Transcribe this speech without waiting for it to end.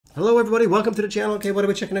Hello everybody, welcome to the channel. Okay, what are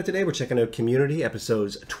we checking out today? We're checking out Community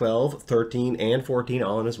episodes 12, 13, and 14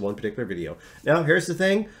 all in this one particular video. Now, here's the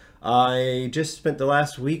thing. I just spent the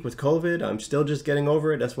last week with COVID. I'm still just getting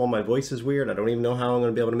over it. That's why my voice is weird. I don't even know how I'm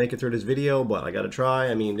going to be able to make it through this video, but I got to try.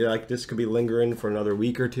 I mean, like, this could be lingering for another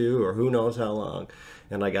week or two, or who knows how long.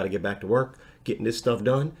 And I got to get back to work, getting this stuff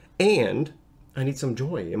done, and I need some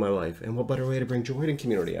joy in my life. And what better way to bring joy than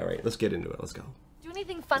Community? All right, let's get into it. Let's go.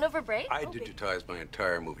 Anything fun over break? I digitized my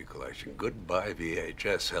entire movie collection. Goodbye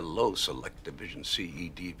VHS. Hello Selectavision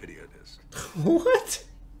CED video disc. What?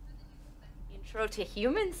 Intro to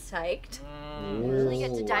Human Psyched. Usually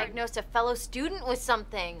get to diagnose a fellow student with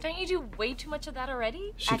something. Don't you do way too much of that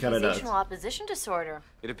already? She kind of does. Accusational opposition disorder.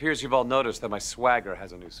 It appears you've all noticed that my swagger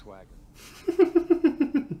has a new swagger.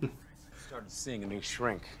 Started seeing a new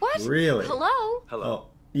shrink. What? Really? Hello? Hello. Oh,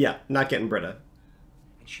 yeah, not getting Britta.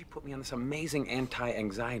 And she put me on this amazing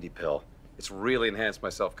anti-anxiety pill. It's really enhanced my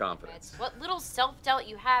self-confidence. What little self-doubt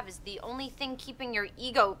you have is the only thing keeping your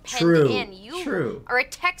ego penned True. in. You are a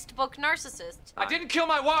textbook narcissist. I didn't kill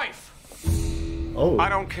my wife! Oh. I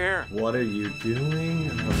don't care. What are you doing?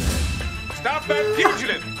 Stop that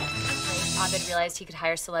fugitive! Abed realized he could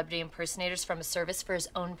hire celebrity impersonators from a service for his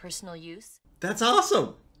own personal use. That's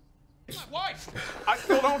awesome. My wife! I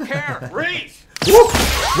still don't care. Reese!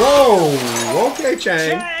 Whoa! Okay,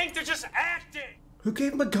 Chang. Chang, they're just acting! Who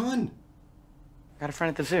gave him a gun? Got a friend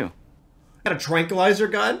at the zoo. Got a tranquilizer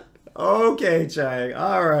gun? Okay, Chang.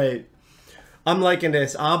 Alright. I'm liking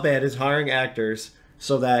this. Abed is hiring actors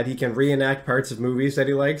so that he can reenact parts of movies that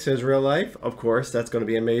he likes in his real life. Of course, that's going to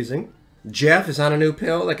be amazing. Jeff is on a new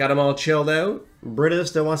pill that got him all chilled out. Britta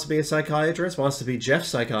still wants to be a psychiatrist, wants to be Jeff's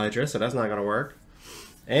psychiatrist, so that's not going to work.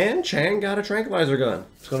 And Chang got a tranquilizer gun.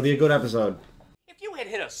 It's going to be a good episode. If you had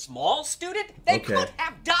hit a small student, they could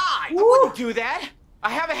have died. Woo. I wouldn't do that.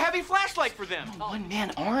 I have a heavy flashlight for them.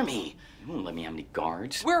 One-man army. You won't let me have any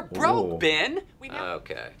guards. We're broke, Ooh. Ben.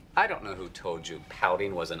 Okay. I don't know who told you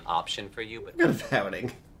pouting was an option for you, but Look at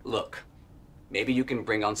pouting. look, maybe you can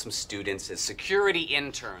bring on some students as security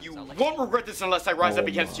interns. You won't regret this unless I rise up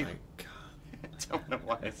against you. my God. I don't know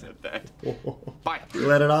why I said that. Bye. You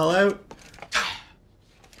let it all out?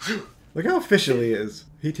 Look how official he is.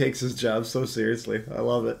 He takes his job so seriously. I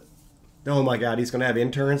love it. Oh my God, he's going to have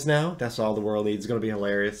interns now? That's all the world needs. It's going to be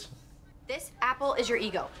hilarious. This apple is your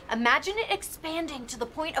ego. Imagine it expanding to the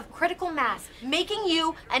point of critical mass, making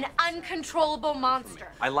you an uncontrollable monster.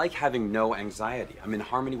 I like having no anxiety. I'm in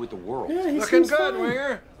harmony with the world. Yeah, he Looking seems good, fine.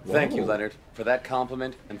 Winger. Thank you, Whoa. Leonard, for that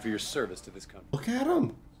compliment and for your service to this company. Look at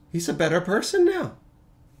him. He's a better person now.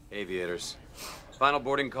 Aviators. Final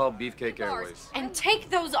boarding call, Beefcake Airways. And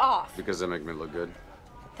take those off. Because they make me look good.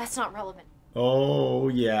 That's not relevant. Oh,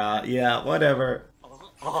 yeah, whatever. Look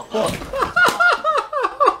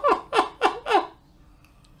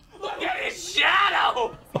at his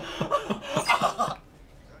shadow.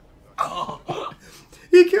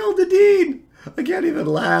 He killed the dean. I can't even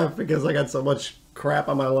laugh because I got so much crap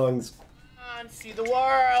on my lungs. Come on, see the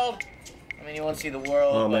world. I mean, you won't see the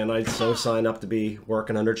world. Oh but man, I'd so sign up to be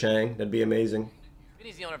working under Chang. That'd be amazing.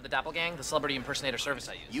 Vinny's the owner of the Doppelgang, the celebrity impersonator service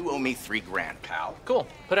I use. You owe me $3 grand, pal. Cool.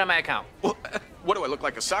 Put it on my account. What do I look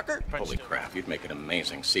like, a sucker? Holy crap, you'd make an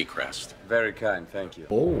amazing Seacrest. Very kind, thank you.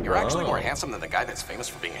 Oh, You're actually wow. more handsome than the guy that's famous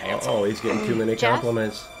for being handsome. Oh, he's getting too many Jeff?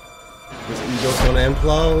 compliments. His ego's gonna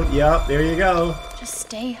implode. Yep, there you go. Just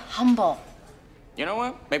stay humble. You know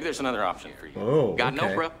what? Maybe there's another option for you. Oh, Got okay.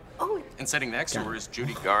 Oprah. Oh, And sitting next to her is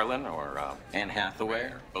Judy Garland or Anne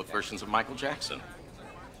Hathaway, both versions of Michael Jackson.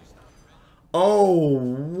 Oh,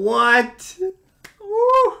 what?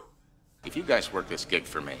 Woo. If you guys work this gig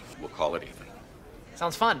for me, we'll call it even.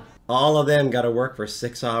 Sounds fun. All of them got to work for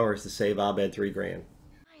 6 hours to save Abed $3 grand.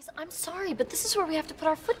 Guys, I'm sorry, but this is where we have to put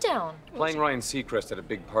our foot down. Playing Ryan Seacrest at a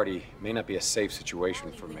big party may not be a safe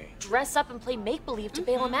situation for me. Dress up and play make-believe to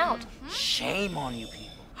bail him out. Shame on you people.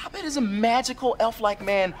 Abed is a magical elf-like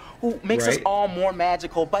man who makes us Right. all more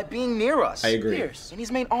magical by being near us. I agree. And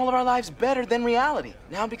he's made all of our lives better than reality.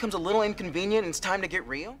 Now it becomes a little inconvenient and it's time to get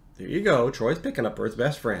real. There you go. Troy's picking up Earth's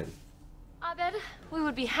best friend. Abed, we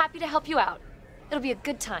would be happy to help you out. It'll be a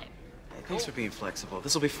good time. Thanks for being flexible.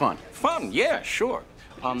 This will be fun. Fun? Yeah, sure.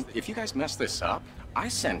 If you guys mess this up, I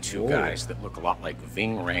send two guys that look a lot like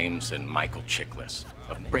Ving Rhames and Michael Chiklis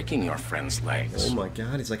of breaking your friend's legs. Oh my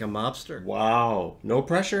God, he's like a mobster. Wow. No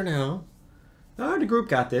pressure now. Oh, the group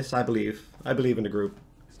got this, I believe. I believe in the group.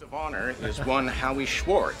 Guest of honor is one Howie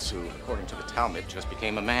Schwartz, who, according to the Talmud, just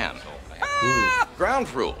became a man.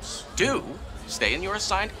 Ground rules. Do stay in your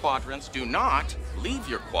assigned quadrants. Do not leave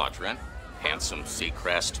your quadrant. Handsome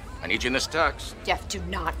Seacrest. I need you in this tux. Jeff, do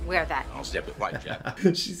not wear that. I'll zip it wide, Jeff.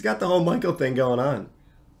 She's got the whole Michael thing going on.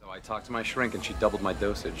 So I talked to my shrink and she doubled my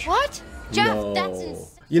dosage. What? Jeff, No. that's insane.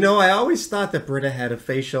 You know, I always thought that Britta had a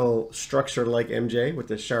facial structure like MJ with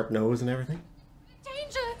the sharp nose and everything.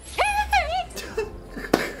 Danger.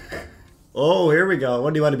 Oh, here we go.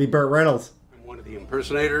 What do you want to be, Burt Reynolds? I'm one of the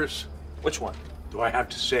impersonators. Which one? Do I have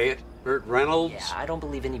to say it? Burt Reynolds? Yeah, I don't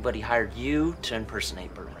believe anybody hired you to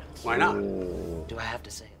impersonate Burt Reynolds. Why not? Do I have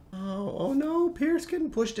to say it? Oh no, Pierce getting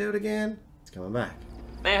pushed out again. He's coming back.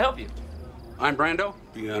 May I help you? I'm Brando.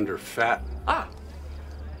 Be under fat. Ah.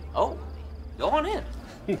 Oh. Go on in.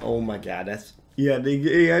 Oh my god, that's... Yeah,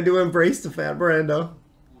 you had to embrace the fat Brando.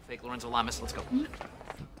 Fake Lorenzo Lamas, let's go.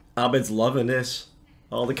 Abed's loving this.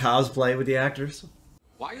 All the cosplay with the actors.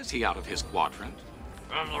 Why is he out of his quadrant?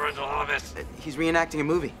 I'm Lorenzo Lamas. He's reenacting a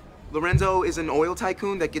movie. Lorenzo is an oil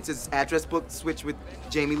tycoon that gets his address book switched with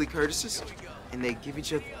Jamie Lee Curtis's, and they give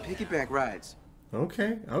each other piggyback rides.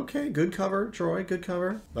 Okay, okay, good cover, Troy, good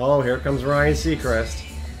cover. Oh, here comes Ryan Seacrest.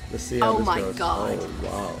 Let's see how Oh this my goes. God. Oh,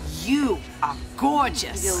 wow. You are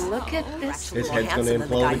gorgeous. You look at this. His More head's gonna handsome than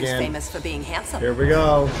the implode guy who's again. famous for being handsome. Here we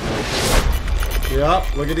go.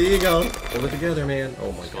 Yup, look at the ego. Hold it together, man.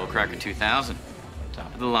 Oh my god. Skullcracker 2000.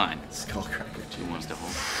 Top of the line. Skullcracker. Who wants to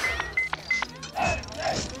hold?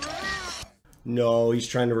 No, he's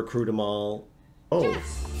trying to recruit them all. Oh.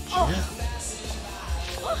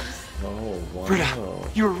 Oh, wow. Britta,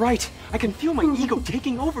 you were right. I can feel my ego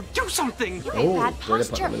taking over. Do something. You Oh, have bad Britta put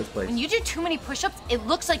posture. him in his place. When you do too many push-ups, it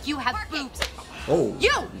looks like you have boobs. Oh,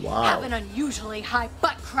 You wow. have an unusually high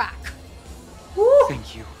butt crack.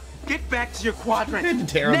 Thank you. Get back to your quadrant. Had to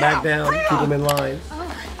tear him back down, keep him in line.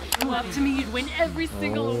 Up to me, you'd win every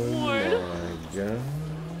single award. Oh my god.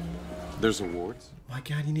 There's awards? My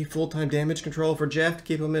god, you need full-time damage control for Jeff to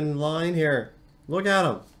keep him in line here. Look at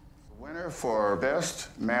him. Winner for Best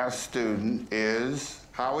Math Student is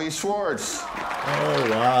Howie Schwartz. Oh,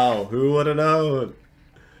 wow. Who would have known?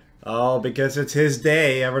 Oh, because it's his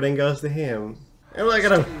day, everything goes to him. And look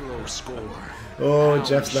at him. Oh,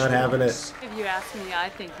 Jeff's not having it. If you ask me, I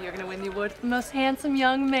think you're gonna win the award for the most handsome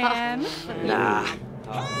young man. Nah.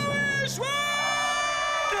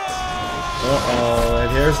 Uh-oh,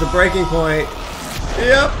 and here's the breaking point.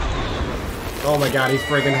 Yep. Oh my god, he's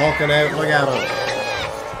freaking hulking out. Look at him.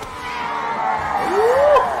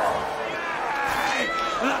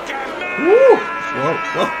 Woo! Whoa,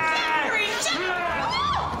 whoa.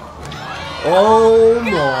 Oh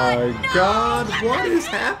my god, what is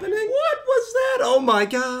happening? What was that? Oh my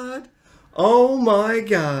god. Oh my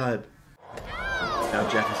god. Now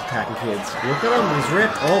Jeff is attacking kids. Look at him, he's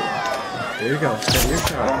ripped. Oh, there you go. Steady your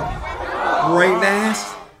shot. Right in the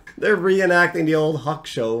ass. They're reenacting the old Huck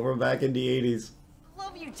show from back in the 80s.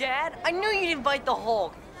 Love you, Dad. I knew you'd invite the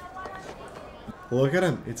Hulk. Look at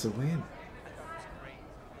him, it's a win.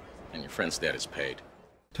 And your friend's dad is paid.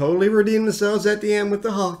 Totally redeemed themselves at the end with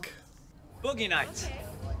the Huck. Boogie Nights.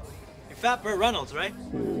 You're Fat Burt Reynolds, right?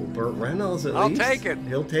 Ooh, Burt Reynolds at I'll least. take it.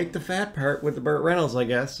 He'll take the fat part with the Burt Reynolds, I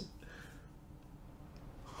guess.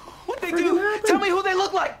 What'd they do? Tell me who they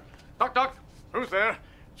look like. Doc, who's there?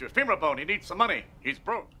 It's your femur bone. He needs some money. He's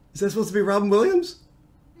broke. Is that supposed to be Robin Williams?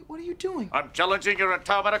 What are you doing? I'm challenging your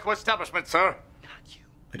entire medical establishment, sir.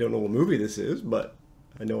 I don't know what movie this is, but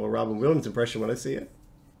I know a Robin Williams impression when I see it.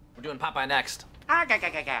 We're doing Popeye next. Get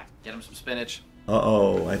him some spinach.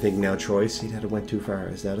 Uh-oh, I think now Troy Seed went too far.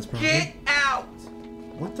 Is that his problem? Get out!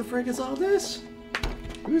 What the frick is all this?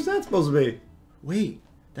 Who's that supposed to be? Wait,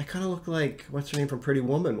 that kind of looked like, what's her name from Pretty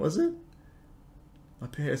Woman, was it?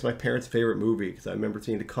 It's my parents' favorite movie, because I remember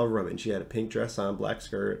seeing the cover of it, and she had a pink dress on, black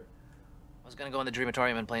skirt. I was gonna go in the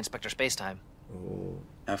Dreamatorium and play Inspector Spacetime. Oh.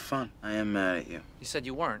 Have fun. I am mad at you. You said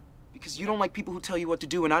you weren't. Because you don't like people who tell you what to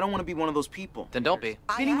do, and I don't want to be one of those people. Then don't be.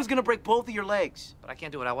 Spinning was gonna break both of your legs. But I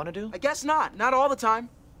can't do what I want to do. I guess not. Not all the time.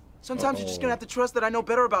 Sometimes you're just gonna have to trust that I know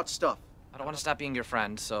better about stuff. I don't want to stop being your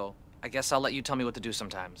friend, so I guess I'll let you tell me what to do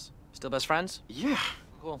sometimes. Still best friends? Yeah.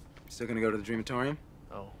 Cool. Still gonna go to the Dreamatorium?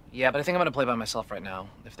 Oh, yeah, but I think I'm gonna play by myself right now,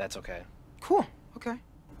 if that's okay. Cool. Okay.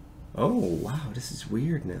 Oh, wow, this is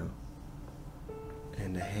weird now.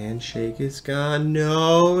 And the handshake is gone.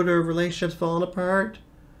 No, their relationship's falling apart.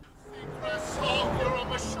 Oh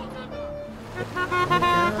my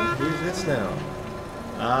god, who's this now?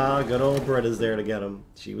 Ah, good old Britta's there to get him.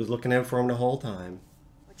 She was looking out for him the whole time.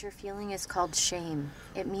 What you're feeling is called shame.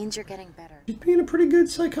 It means you're getting better. She's being a pretty good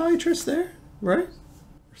psychiatrist there, right?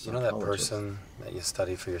 You know that person that you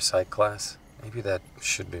study for your psych class? Maybe that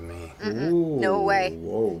should be me. No way.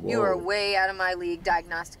 Whoa, whoa. You are way out of my league,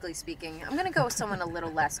 diagnostically speaking. I'm gonna go with someone a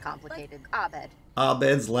little less complicated. Abed.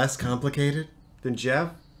 Abed's less complicated than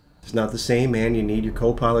Jeff? It's not the same, man. You need your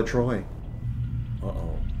co-pilot Troy.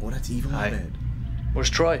 Uh-oh. Oh, that's evil Hi. Abed.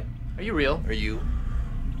 Where's Troy? Are you real? Are you?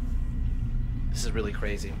 This is really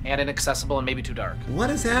crazy. And inaccessible and maybe too dark. What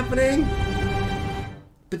is happening?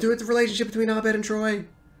 But dude, the relationship between Abed and Troy.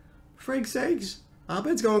 For Frank's sakes.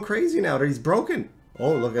 Abed's going crazy now. He's broken.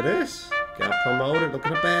 Oh, look at this. Got promoted. Look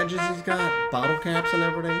at the badges he's got. Bottle caps and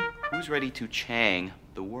everything. Who's ready to Chang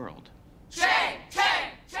the world? Chang!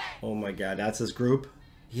 Oh my god, that's his group.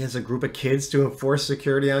 He has a group of kids to enforce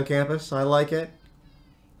security on campus. I like it.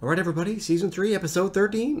 Alright everybody, Season 3, Episode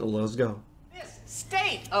 13. Let's go.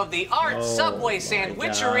 State-of-the-art Subway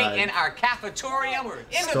sandwichery God. in our cafeteria. We're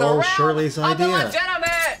into Stole the realm Shirley's of the idea.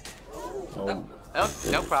 legitimate. Oh,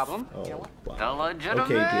 No problem. wow. The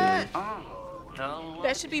legitimate. Okay,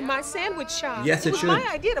 That should be my sandwich shop. Yes, it was should. my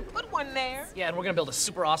idea to put one there. Yeah, and we're gonna build a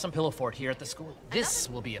super awesome pillow fort here at the school. This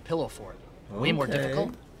will be a pillow fort. Way more Okay.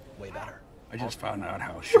 difficult, way better. I just found out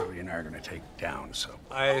how Shirley and I are going to take down, so.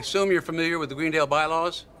 I assume you're familiar with the Greendale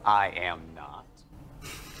bylaws? I am not.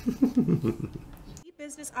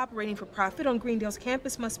 Business operating for profit on Greendale's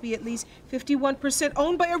campus must be at least 51%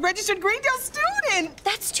 owned by a registered Greendale student.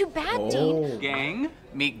 That's too bad, Oh. Dean. Gang,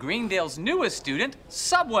 meet Greendale's newest student,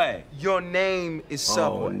 Subway. Your name is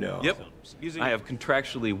Subway. Oh no. Yep. I have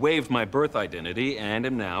contractually waived my birth identity and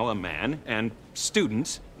am now a man and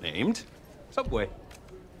student named Subway.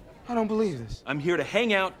 I don't believe this. I'm here to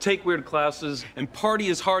hang out, take weird classes, and party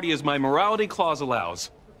as hardy as my morality clause allows.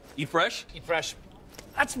 Eat fresh? Eat fresh.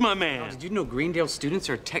 That's my man. Did you know Greendale students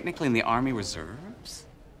are technically in the Army Reserves?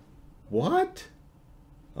 What?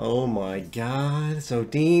 Oh my god. So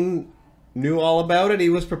Dean knew all about it. He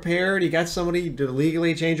was prepared. He got somebody to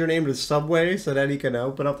legally change her name to Subway so that he can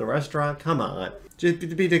open up the restaurant. Come on. Just to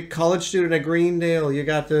be the college student at Greendale, you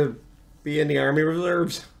got to be in the Army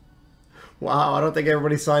Reserves. Wow, I don't think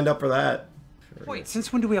everybody signed up for that. Wait,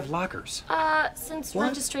 since when do we have lockers? Since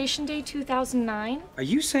registration day 2009. Are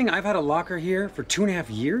you saying I've had a locker here for 2.5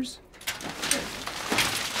 years?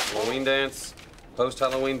 Halloween dance,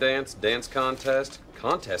 post-Halloween dance, dance contest,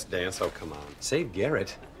 contest dance, oh come on. Save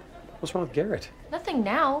Garrett. What's wrong with Garrett? Nothing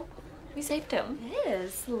now. We saved him.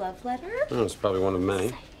 His love letter? Oh, it's probably one of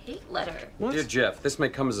many. Hate letter. Dear Jeff, this may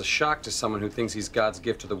come as a shock to someone who thinks he's God's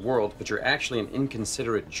gift to the world, but you're actually an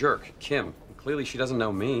inconsiderate jerk, Kim. Clearly she doesn't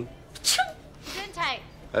know me. Didn't I?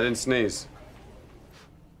 I didn't sneeze.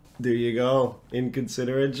 There you go.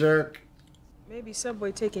 Inconsiderate jerk. Maybe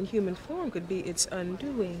Subway taking human form could be its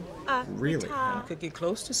undoing. Really? You could get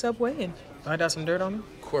close to Subway and find out some dirt on him.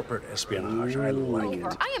 Corporate espionage, I like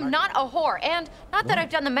it. I am not a whore, and not that I've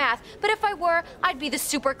done the math, but if I were, I'd be the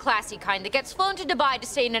super classy kind that gets flown to Dubai to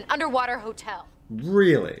stay in an underwater hotel.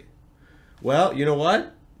 Really? Well, you know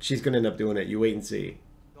what? She's gonna end up doing it. You wait and see.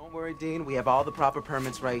 Don't worry, Dean. We have all the proper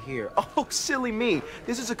permits right here. Oh, silly me.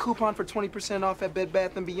 This is a coupon for 20% off at Bed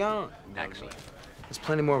Bath & Beyond. Excellent. There's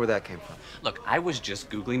plenty more where that came from. Look, I was just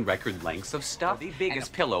Googling record lengths of stuff. The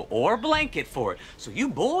biggest pillow or blanket for it. So you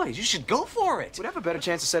boys, you should go for it. We'd have a better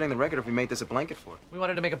chance of setting the record if we made this a blanket fort. We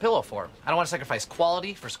wanted to make a pillow fort. I don't want to sacrifice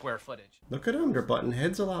quality for square footage. Look at them. They're butting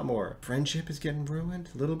heads a lot more. Friendship is getting ruined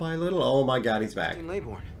little by little. Oh my god, he's back. Dean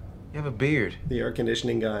Laybourne, you have a beard. The air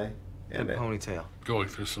conditioning guy. And a ponytail. Going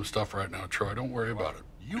through some stuff right now, Troy. Don't worry about it.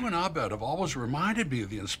 You and Abed have always reminded me of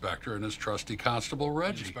the inspector and his trusty constable,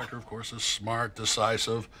 Reggie. The inspector, of course, is smart,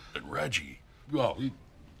 decisive, and Reggie,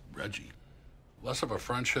 Reggie. Less of a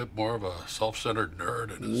friendship, more of a self-centered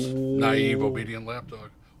nerd and his naive, obedient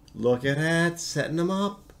lapdog. Look at that. Setting them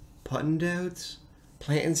up. Putting doubts.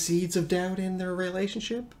 Planting seeds of doubt in their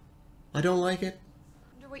relationship. I don't like it.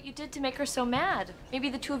 I wonder what you did to make her so mad. Maybe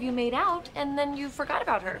the two of you made out, and then you forgot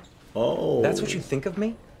about her. Oh. That's what you think of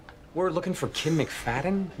me? We're looking for Kim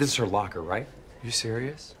McFadden? This is her locker, right? You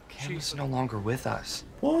serious? Kim's no longer with us.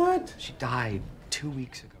 What? She died 2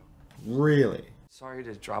 weeks ago. Really? Sorry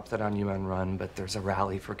to drop that on you and run, but there's a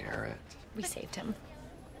rally for Garrett. We saved him.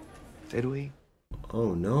 Did we?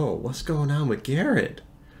 Oh no. What's going on with Garrett?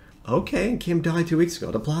 Okay, and Kim died 2 weeks ago.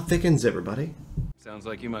 The plot thickens, everybody. Sounds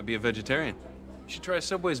like you might be a vegetarian. You should try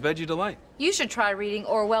Subway's Veggie Delight. You should try reading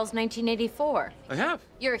Orwell's 1984. I have.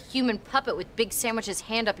 You're a human puppet with big sandwiches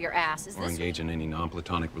hand up your ass. Is Or this? engage in any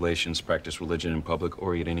non-platonic relations, practice religion in public,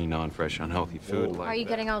 or eat any non-fresh, unhealthy food. How are you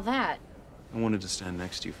getting all that? I wanted to stand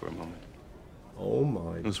next to you for a moment. Oh my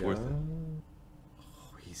god. It was worth it.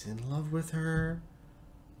 Oh, he's in love with her.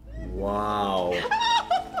 Wow.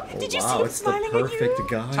 Did you wow, see him it's the smiling at you? perfect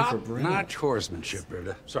guy for Brent. Top-notch horsemanship,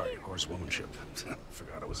 Rita. Sorry, horsewomanship.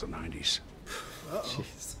 Forgot it was the 90s.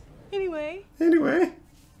 Jeez. Anyway, Anyway.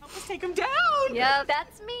 let's take him down. Yeah,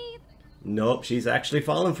 that's me. Nope, she's actually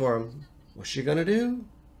falling for him. What's she gonna do?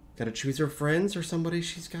 Gotta choose her friends or somebody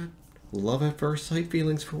she's got love at first sight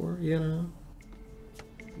feelings for, you know?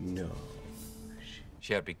 No.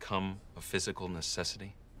 She had become a physical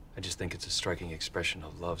necessity. I just think it's a striking expression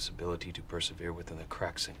of love's ability to persevere within the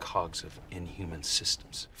cracks and cogs of inhuman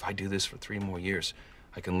systems. If I do this for 3 more years,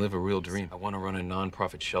 I can live a real dream. I want to run a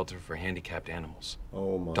non-profit shelter for handicapped animals.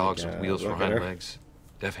 Oh my Dogs God. with wheels for Look at hind her. legs,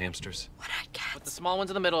 deaf hamsters. Put the small ones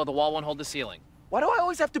in the middle, the wall won't hold the ceiling. Why do I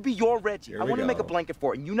always have to be your Reggie? Here I we want to make a go. blanket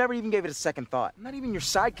for it, and you never even gave it a second thought. I'm not even your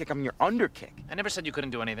sidekick, I'm your underkick. I never said you couldn't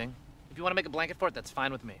do anything. If you want to make a blanket for it, that's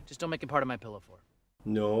fine with me. Just don't make it part of my pillow fort.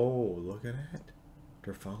 No, look at it.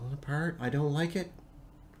 They're falling apart. I don't like it.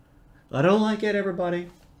 I don't like it, everybody.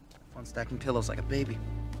 Fun stacking pillows like a baby.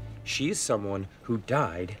 She's someone who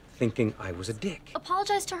died thinking I was a dick.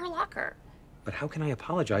 Apologize to her locker. But how can I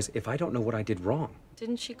apologize if I don't know what I did wrong?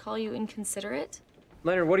 Didn't she call you inconsiderate?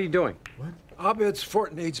 Leonard, what are you doing? Abed's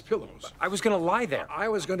fort needs pillows. I was gonna lie there. I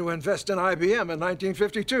was going to invest in IBM in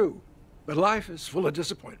 1952. But life is full of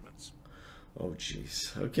disappointments. Oh,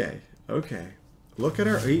 jeez. Okay. Okay. Look at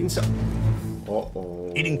her eating some.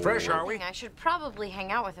 Uh-oh. Eating fresh, are we? I should probably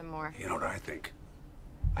hang out with him more. You know what I think?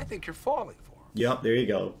 I think you're falling for him. Yep, there you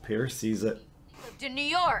go. Pierce sees it. To New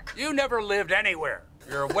York. You never lived anywhere.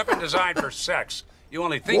 You're a weapon designed for sex. You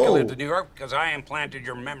only think you Whoa. lived in New York because I implanted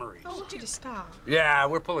your memories. I want you to stop. Yeah,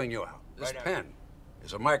 we're pulling you out. This pen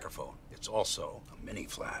is a microphone. It's also a mini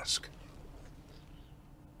flask.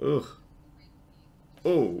 Ugh.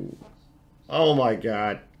 Oh. Oh my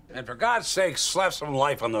God. And for God's sake, slap some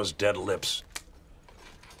life on those dead lips.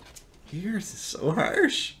 Pierce is so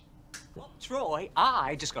harsh. Troy,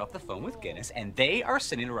 I just got off the phone with Guinness, and they are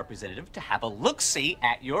sending a representative to have a look-see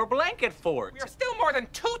at your blanket fort. We are still more than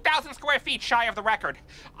 2,000 square feet shy of the record.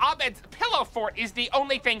 Abed's pillow fort is the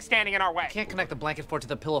only thing standing in our way. Can't connect the blanket fort to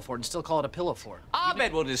the pillow fort and still call it a pillow fort.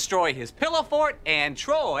 Abed will destroy his pillow fort, and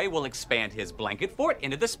Troy will expand his blanket fort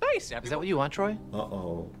into the space. Is that what you want, Troy?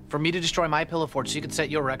 Uh-oh. For me to destroy my pillow fort so you can set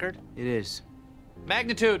your record? It is.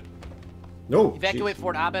 Magnitude. No. Evacuate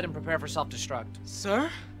Fort Abed and prepare for self-destruct. Sir?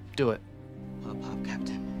 Do it. Well, Pop,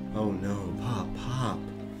 Captain. Oh no. Pop, pop.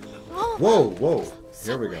 Oh. Whoa, whoa.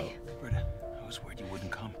 Here we go. Britta, I was worried you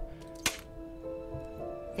wouldn't come.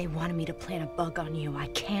 They wanted me to plant a bug on you. I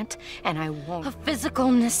can't, and I won't. A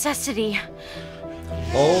physical necessity.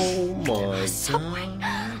 Oh my Subway.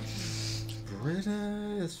 God.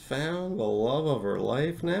 Britta has found the love of her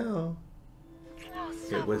life now.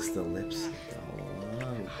 It was the lipstick all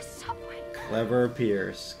along. Clever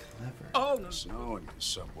Pierce. Clever. Oh, no, in the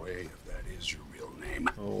Subway, if that is your real name.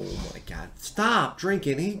 Oh my God. Stop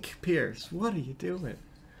drinking ink, Pierce. What are you doing?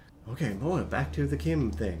 Okay, Mona, back to the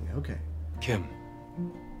Kim thing. Okay. Kim,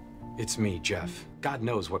 it's me, Jeff. God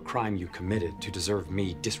knows what crime you committed to deserve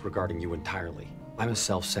me disregarding you entirely. I'm a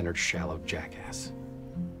self-centered, shallow jackass.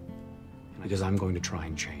 Because I'm going to try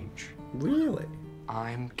and change. Really?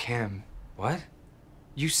 I'm Kim. What?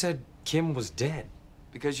 You said Kim was dead.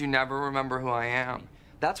 Because you never remember who I am.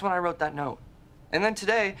 That's when I wrote that note. And then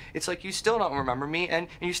today, it's like you still don't remember me, and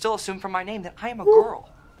you still assume from my name that I am a girl.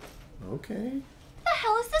 Okay. What the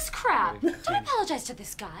hell is this crap? Don't apologize to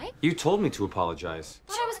this guy. You told me to apologize.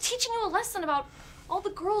 But I was teaching you a lesson about all the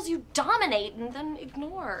girls you dominate and then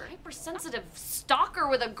ignore. Hypersensitive stalker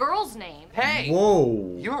with a girl's name. Hey!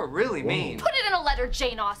 Whoa. You're really mean. Put it in a letter,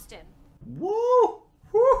 Jane Austen. Whoa.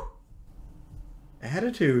 Whew.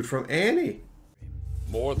 Attitude from Annie.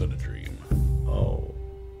 More than a dream. Oh.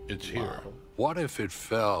 It's here. What if it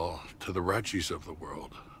fell to the Reggies of the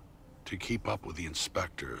world to keep up with the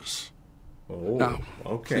inspectors? Oh, now,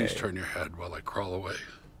 okay. please turn your head while I crawl away.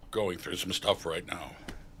 Going through some stuff right now.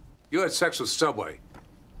 You had sex with Subway,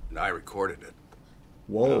 and I recorded it.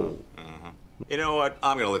 Whoa. You know what?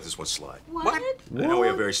 I'm gonna let this one slide. What? I know we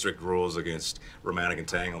have very strict rules against romantic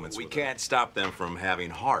entanglements. We can't stop them from having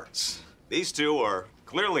hearts. These two are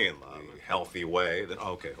clearly in love, in a healthy way. Then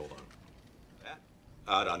okay, hold on.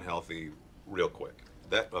 That unhealthy, real quick.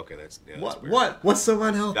 Okay, that's yeah, that's What? weird. What? What's so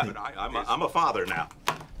unhealthy? I'm a father now.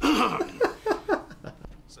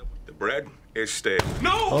 So the bread is stale.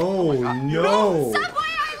 No! Oh, no. Subway,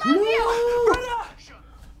 I love you!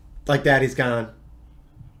 Like that, he's gone.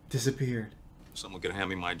 Disappeared. Someone gonna hand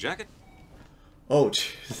me my jacket? Oh,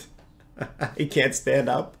 jeez. He can't stand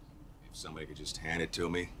up. If somebody could just hand it to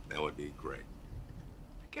me, that would be great.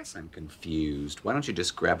 I guess I'm confused. Why don't you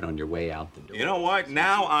just grab it on your way out the door? You know what?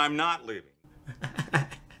 Now I'm not leaving.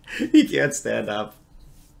 He can't stand up.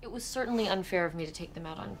 It was certainly unfair of me to take them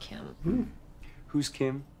out on Kim. Who's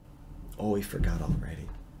Kim? Oh, he forgot already.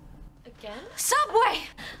 Again? Subway!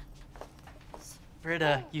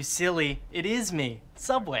 Britta, you silly. It is me,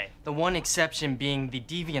 Subway. The one exception being the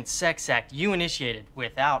deviant sex act you initiated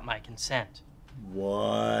without my consent.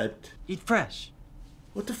 What? Eat fresh.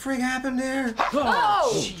 What the frig happened there?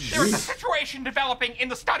 Oh! There's a situation developing in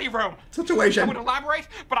the study room. Situation. I would elaborate,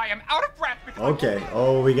 but I am out of breath because Okay.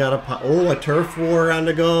 Oh, we got a turf war on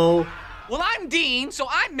the go. Well, I'm Dean, so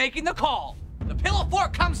I'm making the call. The pillow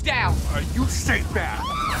fort comes down. You stay back.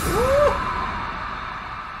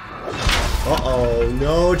 Uh-oh,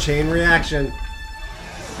 no chain reaction.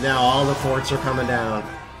 Now all the forts are coming down.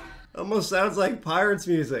 Almost sounds like Pirates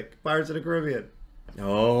music. Pirates of the Caribbean.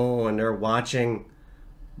 Oh, and they're watching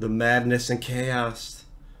the madness and chaos.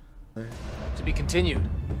 To be continued.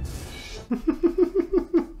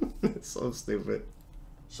 It's so stupid.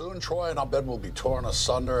 Soon Troy and Abed will be torn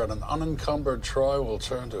asunder, and an unencumbered Troy will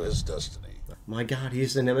turn to his destiny. My God,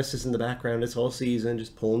 he's the nemesis in the background this whole season,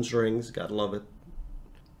 just pulling strings. Gotta love it.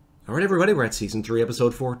 All right, everybody, we're at season 3,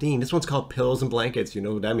 episode 14. This one's called Pillows and Blankets. You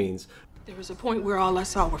know what that means. There was a point where all I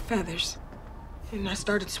saw were feathers, and I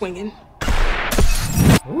started swinging.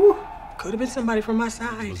 Ooh. Could have been somebody from my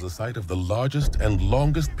side. It was the site of the largest and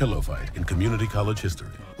longest pillow fight in community college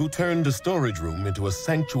history, who turned a storage room into a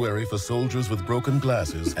sanctuary for soldiers with broken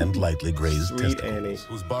glasses and lightly grazed testicles,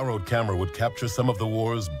 whose borrowed camera would capture some of the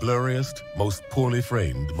war's blurriest, most poorly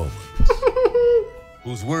framed moments.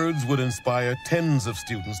 Whose words would inspire tens of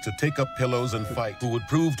students to take up pillows and fight, who would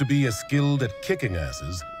prove to be as skilled at kicking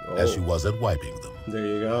asses as she was at wiping them. There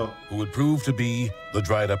you go. Who would prove to be the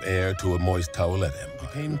dried-up heir to a moist towelette empire.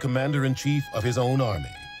 Became commander-in-chief of his own army.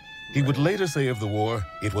 He would later say of the war,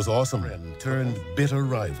 it was awesome and turned bitter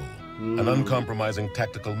rival. An uncompromising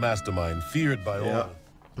tactical mastermind feared by all.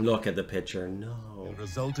 Look at the picture. No.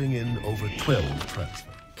 Resulting in over 12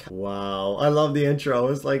 transfers. Wow. I love the intro.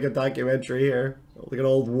 It's like a documentary here. Like an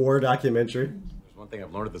old war documentary. There's one thing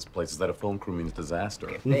I've learned at this place is that a film crew means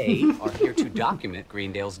disaster. They are here to document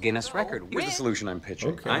Greendale's Guinness record. Here's the solution I'm pitching.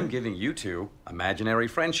 Okay. I'm giving you two imaginary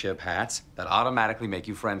friendship hats that automatically make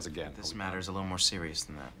you friends again. This matter's a little more serious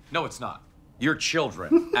than that. No, it's not. You're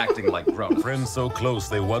children acting like grown-ups. Friends so close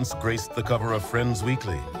they once graced the cover of Friends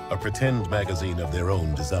Weekly, a pretend magazine of their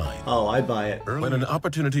own design. Oh, I'd buy it. When an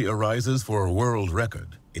opportunity arises for a world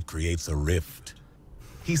record, it creates a rift.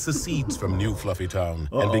 He secedes from New Fluffy Town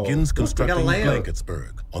and begins constructing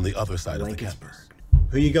Blanketsburg on the other side of the campus.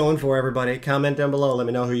 Who you going for, everybody? Comment down below. Let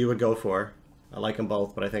me know who you would go for. I like them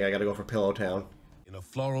both, but I think I gotta go for Pillow Town. In a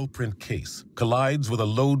floral print case, collides with a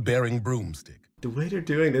load-bearing broomstick. The way they're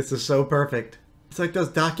doing this is so perfect. It's like those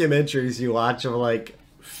documentaries you watch of like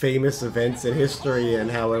famous events in history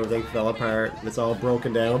and how everything fell apart. It's all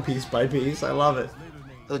broken down piece by piece. I love it.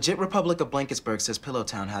 The legit Republic of Blanketsburg says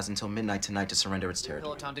Pillowtown has until midnight tonight to surrender its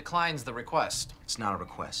territory. Pillowtown declines the request. It's not a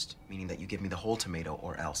request, meaning that you give me the whole tomato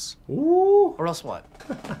or else. Ooh. Or else what?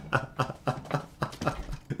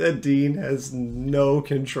 The dean has no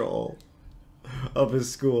control of his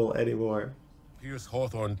school anymore. Pierce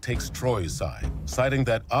Hawthorne takes Troy's side, citing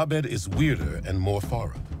that Abed is weirder and more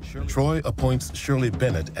foreign. Troy appoints Shirley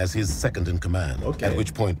Bennett as his second-in-command, at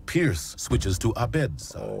which point Pierce switches to Abed's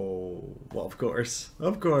side. Oh, well, of course.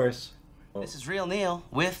 Of course. This is Real Neil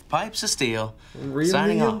with Pipes of Steel, Real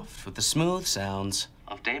signing Neil? off with the smooth sounds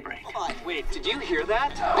of daybreak. Oh, wait, did you hear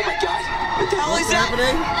that? Oh my God, what the hell is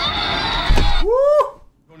happening? Woo!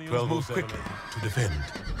 12 move quickly to defend.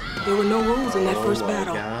 There were no rules in that first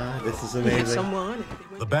battle. God, this is We had amazing. someone.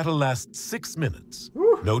 The battle lasts 6 minutes.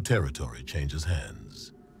 No territory changes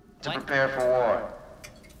hands. To prepare for war.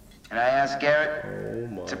 And I ask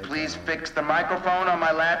Garrett to please fix the microphone on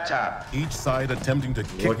my laptop. Each side attempting to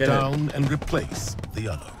kick Look at down and replace the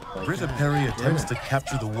other. Britta Perry attempts to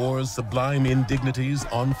capture the war's sublime indignities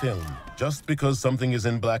on film. Just because something is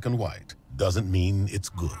in black and white doesn't mean it's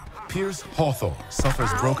good. Pierce Hawthorne suffers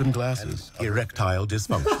broken glasses, erectile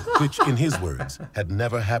dysfunction, which, in his words, had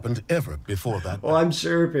never happened ever before that. Well, I'm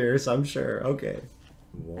sure, Pierce. I'm sure. Okay.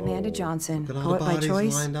 Amanda Johnson, Look at all poet the by bodies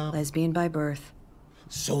choice, lined up. lesbian by birth.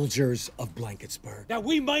 Soldiers of Blanketsburg, that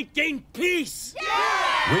we might gain peace!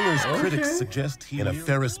 Winger's critics suggest he, in a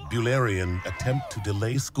Ferris Buellerian attempt to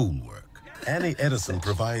delay schoolwork. Annie Edison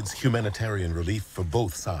provides humanitarian relief for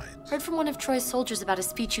both sides. Heard from one of Troy's soldiers about a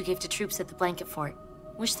speech you gave to troops at the Blanket Fort.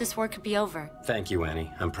 Wish this war could be over. Thank you,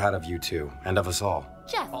 Annie. I'm proud of you too, and of us all.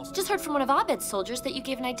 Jeff, just heard from one of Abed's soldiers that you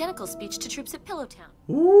gave an identical speech to troops at Pillowtown.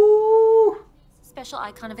 Ooh. Special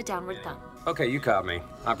icon of a downward thumb. Okay, you caught me.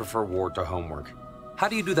 I prefer war to homework. How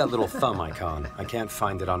do you do that little thumb icon? I can't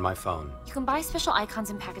find it on my phone. You can buy special icons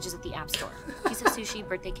and packages at the App Store. Piece of sushi,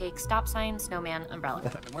 birthday cake, stop sign, snowman, umbrella.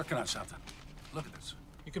 I've been working on something. Look at this.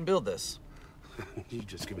 You can build this. You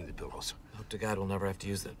just give me the pillows. Hope to God we'll never have to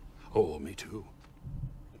use it. Oh, me too.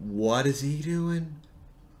 What is he doing?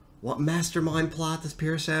 What mastermind plot does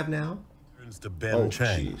Pierce have now? Turns to Ben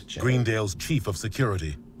Chang, Greendale's chief of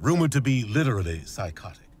security, rumored to be literally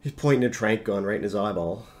psychotic. He's pointing a trank gun right in his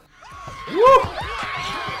eyeball. Woo!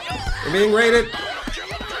 We're being raided.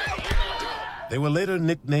 They were later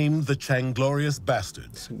nicknamed the Changlorious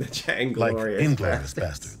Bastards. The Changlorious like Inglorious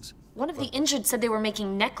Bastards. One of the injured said they were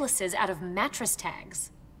making necklaces out of mattress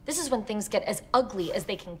tags. This is when things get as ugly as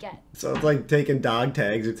they can get. So it's like taking dog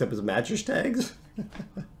tags except as mattress tags?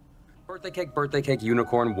 Birthday cake,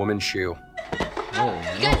 unicorn, woman shoe. Oh,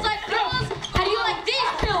 you guys like pillows? How do you like these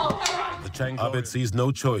pillows? The Changlorious sees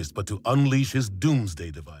no choice but to unleash his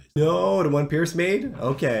doomsday device. No, the one Pierce made?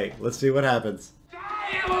 Okay, let's see what happens.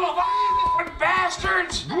 You little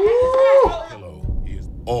bastards! Pillow is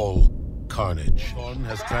all carnage. Sean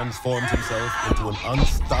has transformed himself into an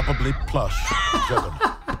unstoppably plush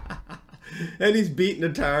juggernaut. And he's beating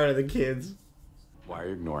the tar out of the kids. Why are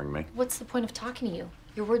you ignoring me? What's the point of talking to you?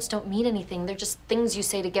 Your words don't mean anything. They're just things you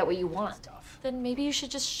say to get what you want. Then maybe you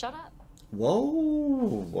should just shut up.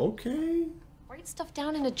 Whoa, okay. Write stuff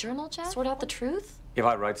down in a journal, Jeff? Sort out the truth? If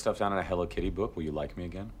I write stuff down in a Hello Kitty book, will you like me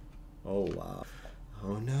again? Oh, wow.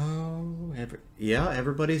 Oh, no.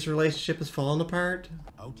 Everybody's relationship is falling apart.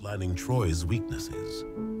 Outlining Troy's weaknesses.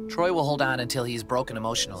 Troy will hold on until he's broken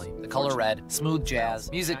emotionally. The color red, smooth jazz,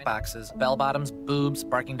 music boxes, bell-bottoms, boobs,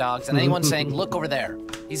 barking dogs, and anyone saying, look over there.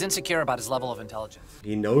 He's insecure about his level of intelligence.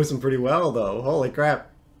 He knows him pretty well, though. Holy crap.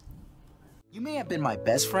 You may have been my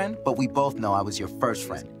best friend, but we both know I was your first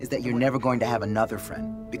friend. Is that you're never going to have another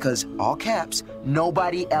friend. Because, all caps,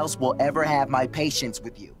 nobody else will ever have my patience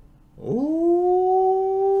with you. Ooh.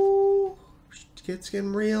 It's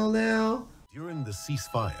getting real now. During the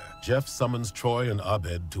ceasefire, Jeff summons Troy and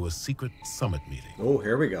Abed to a secret summit meeting. Oh,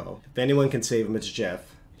 here we go. If anyone can save him, it's Jeff.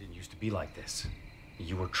 It didn't used to be like this.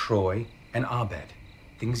 You were Troy and Abed.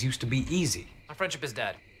 Things used to be easy. Our friendship is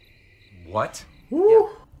dead. What? Woo. Yeah.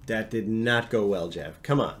 That did not go well, Jeff.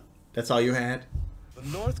 Come on. That's all you had?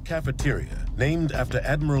 The North Cafeteria, named after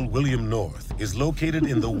Admiral William North, is located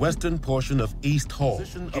in the western portion of East Hall,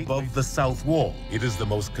 positioned above the South Wall. It is the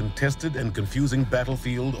most contested and confusing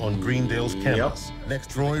battlefield on Greendale's campus. Yep. Next,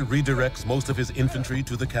 Troy redirects most of his infantry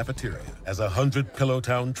to the cafeteria as 100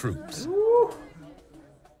 Pillowtown troops. Woo.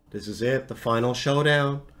 This is it, the final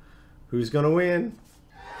showdown. Who's gonna win?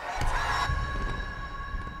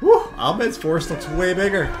 Woo! Abed's force looks way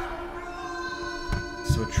bigger.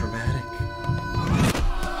 So traumatic.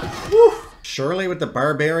 Woo! Shirley with the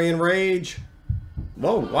barbarian rage.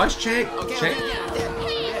 Whoa, watch Chang. Okay,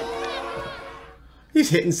 he's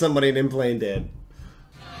hitting somebody and then playing dead.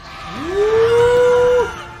 Woo!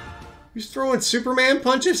 He's throwing Superman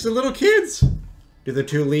punches to little kids. Do the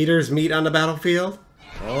two leaders meet on the battlefield?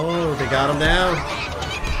 Oh, they got him down.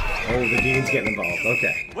 Oh, the dean's getting involved.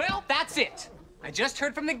 Okay. Well, that's it. I just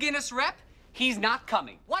heard from the Guinness rep. He's not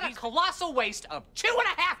coming. What a colossal waste of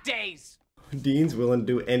 2.5 days. Dean's willing to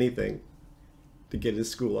do anything to get his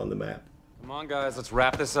school on the map. Come on, guys, let's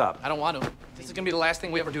wrap this up. I don't want to. This is gonna be the last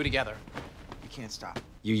thing we ever do together. You can't stop.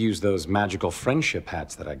 You use those magical friendship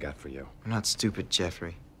hats that I got for you. I'm not stupid,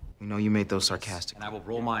 Jeffrey. We know you made those sarcastic. And I will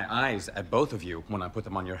roll my eyes at both of you when I put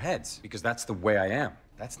them on your heads, because that's the way I am.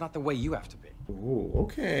 That's not the way you have to be. Ooh,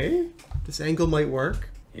 okay. This angle might work.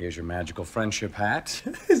 Here's your magical friendship hat.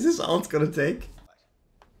 Is this all it's gonna take?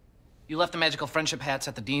 You left the magical friendship hats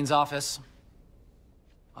at the dean's office.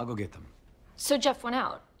 I'll go get them. So Jeff went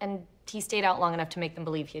out, and he stayed out long enough to make them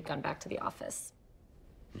believe he had gone back to the office.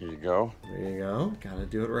 Here you go. There you go. Gotta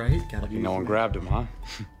do it right. Gotta do no one grabbed him, huh?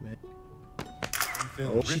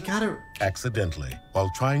 Oh, she got it accidentally while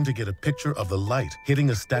trying to get a picture of the light hitting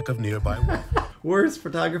a stack of nearby rock. Worst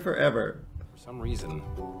photographer ever. For some reason,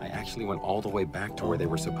 I actually went all the way back to where they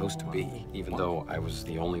were supposed to be, even though I was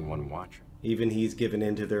the only one watching. Even he's given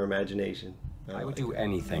in to their imagination. I would do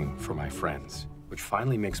anything for my friends, which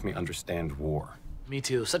finally makes me understand war. Me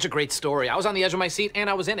too. Such a great story. I was on the edge of my seat and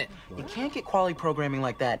I was in it. You can't get quality programming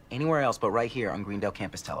like that anywhere else but right here on Greendale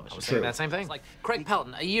Campus Television. I was saying that same thing. It's like Craig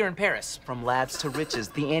Pelton, A Year in Paris. From Labs to Riches,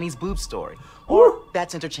 the Annie's Boob Story. Or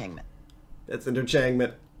That's Entertainment. That's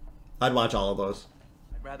Entertainment. I'd watch all of those.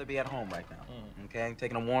 I'd rather be at home right now, okay?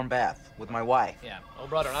 Taking a warm bath with my wife. Yeah. Oh,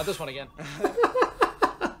 brother, not this one again.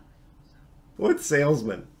 What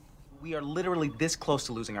salesman? We are literally this close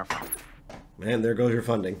to losing our phone. Man, there goes your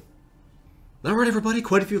funding. All right, everybody,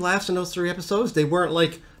 quite a few laughs in those 3 episodes. They weren't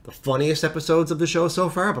like the funniest episodes of the show so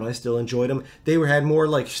far, but I still enjoyed them. They had more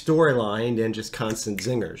like storyline than just constant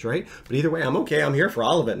zingers, right? But either way, I'm okay. I'm here for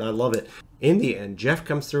all of it, and I love it. In the end, Jeff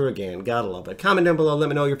comes through again. Gotta love it. Comment down below. Let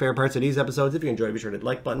me know your favorite parts of these episodes. If you enjoyed, be sure to hit the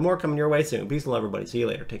like button. More coming your way soon. Peace and love, everybody. See you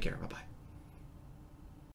later. Take care. Bye-bye.